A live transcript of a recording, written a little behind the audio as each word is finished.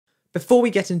Before we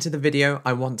get into the video,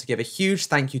 I want to give a huge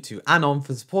thank you to Anon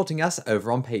for supporting us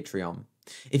over on Patreon.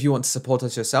 If you want to support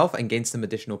us yourself and gain some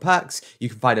additional perks, you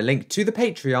can find a link to the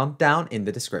Patreon down in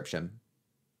the description.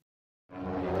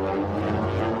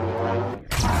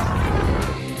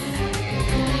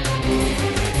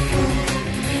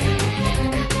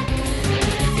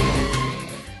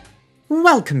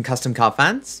 Welcome custom car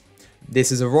fans! This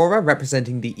is Aurora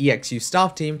representing the EXU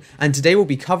staff team, and today we'll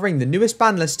be covering the newest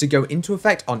ban list to go into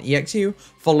effect on EXU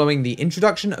following the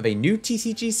introduction of a new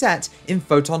TCG set in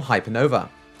Photon Hypernova.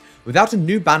 Without a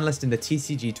new ban list in the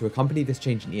TCG to accompany this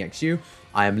change in EXU,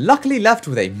 I am luckily left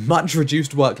with a much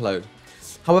reduced workload.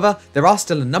 However, there are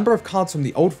still a number of cards from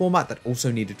the old format that also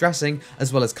need addressing,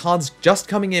 as well as cards just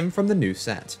coming in from the new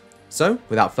set. So,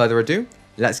 without further ado,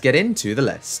 let's get into the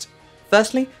list.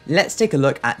 Firstly, let's take a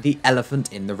look at the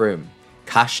elephant in the room.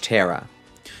 Kashtira.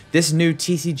 This new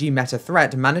TCG meta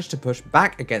threat managed to push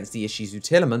back against the EXU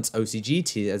Telements OCG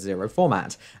Tier 0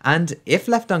 format, and, if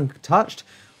left untouched,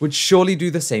 would surely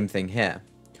do the same thing here.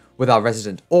 With our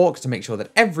resident Orc to make sure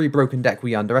that every broken deck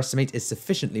we underestimate is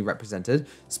sufficiently represented,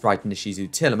 Sprite and EXU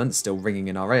Telements still ringing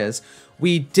in our ears,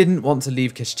 we didn't want to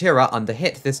leave Kashtira under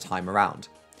hit this time around.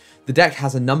 The deck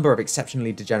has a number of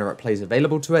exceptionally degenerate plays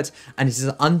available to it, and it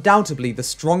is undoubtedly the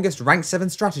strongest rank 7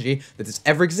 strategy that has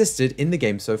ever existed in the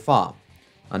game so far.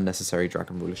 Unnecessary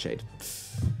Dragon Ruler Shade.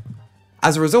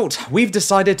 As a result, we've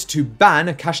decided to ban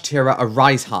Kashtira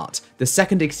Arise Heart, the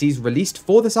second Xyz released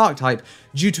for this archetype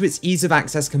due to its ease of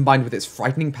access combined with its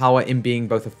frightening power in being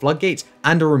both a floodgate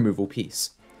and a removal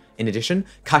piece. In addition,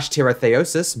 Kashtira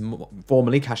Theosis,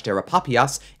 formerly Kashtira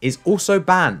Papias, is also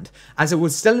banned, as it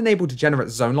would still enable degenerate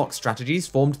zone lock strategies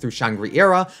formed through Shangri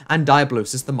Era and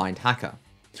Diablosis the Mind Hacker.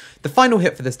 The final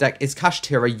hit for this deck is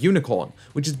Kashtira Unicorn,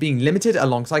 which is being limited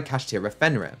alongside Kashtira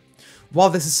Fenrir. While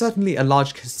this is certainly a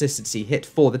large consistency hit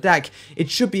for the deck,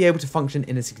 it should be able to function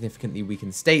in a significantly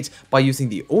weakened state by using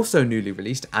the also newly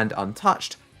released and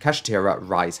untouched Kashtira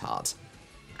Rise Heart.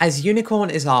 As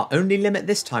Unicorn is our only limit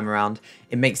this time around,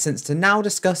 it makes sense to now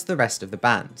discuss the rest of the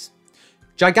bans.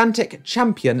 Gigantic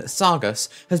Champion Sargus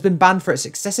has been banned for its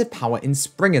excessive power in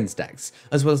Springen's decks,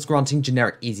 as well as granting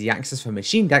generic easy access for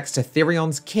machine decks to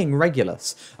Therion's King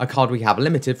Regulus, a card we have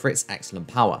limited for its excellent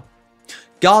power.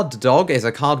 Guard Dog is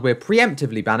a card we're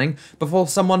preemptively banning before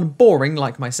someone boring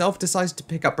like myself decides to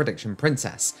pick up Prediction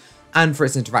Princess, and for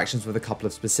its interactions with a couple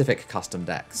of specific custom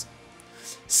decks.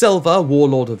 Silver,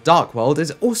 Warlord of Darkworld,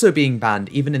 is also being banned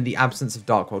even in the absence of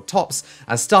Darkworld tops,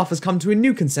 as staff has come to a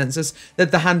new consensus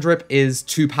that the hand drip is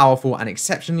too powerful and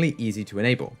exceptionally easy to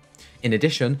enable. In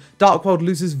addition, Darkworld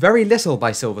loses very little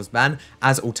by Silver's ban,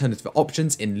 as alternative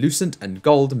options in Lucent and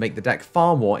Gold make the deck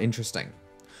far more interesting.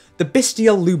 The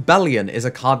Bestial Lubellion is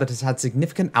a card that has had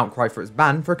significant outcry for its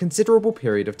ban for a considerable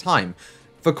period of time,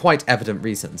 for quite evident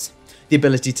reasons. The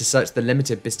ability to search the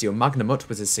limited Bestial Magnamut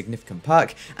was a significant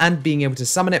perk, and being able to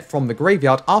summon it from the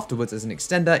graveyard afterwards as an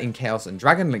extender in Chaos and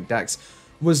Dragon Link decks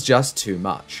was just too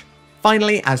much.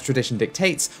 Finally, as tradition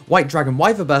dictates, White Dragon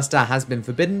Wyverburster has been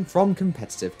forbidden from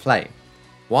competitive play.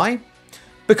 Why?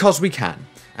 Because we can,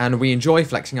 and we enjoy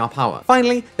flexing our power.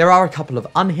 Finally, there are a couple of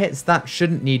unhits that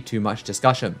shouldn't need too much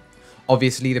discussion.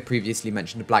 Obviously, the previously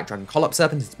mentioned Black Dragon Collop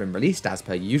Serpent has been released as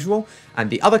per usual, and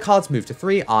the other cards moved to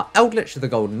 3 are Eldritch the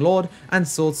Golden Lord and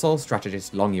Sword Soul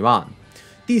Strategist Long Yuan.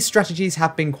 These strategies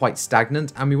have been quite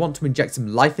stagnant, and we want to inject some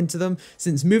life into them,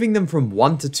 since moving them from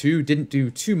 1 to 2 didn't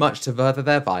do too much to further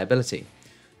their viability.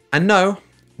 And no,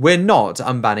 we're not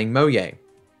unbanning Moye.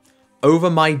 Over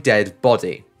my dead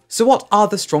body. So what are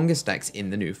the strongest decks in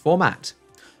the new format?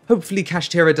 Hopefully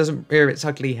Kashtira doesn't rear its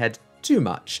ugly head too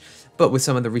much, but with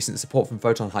some of the recent support from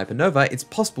Photon Hypernova, it's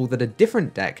possible that a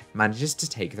different deck manages to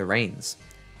take the reins.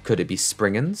 Could it be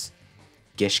Springens?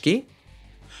 Gishki?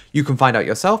 You can find out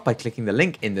yourself by clicking the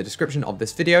link in the description of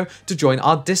this video to join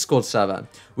our Discord server,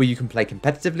 where you can play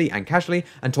competitively and casually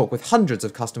and talk with hundreds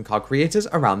of custom card creators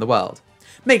around the world.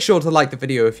 Make sure to like the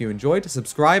video if you enjoyed,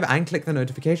 subscribe and click the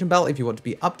notification bell if you want to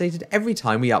be updated every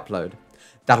time we upload.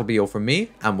 That'll be all from me,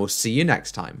 and we'll see you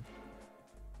next time.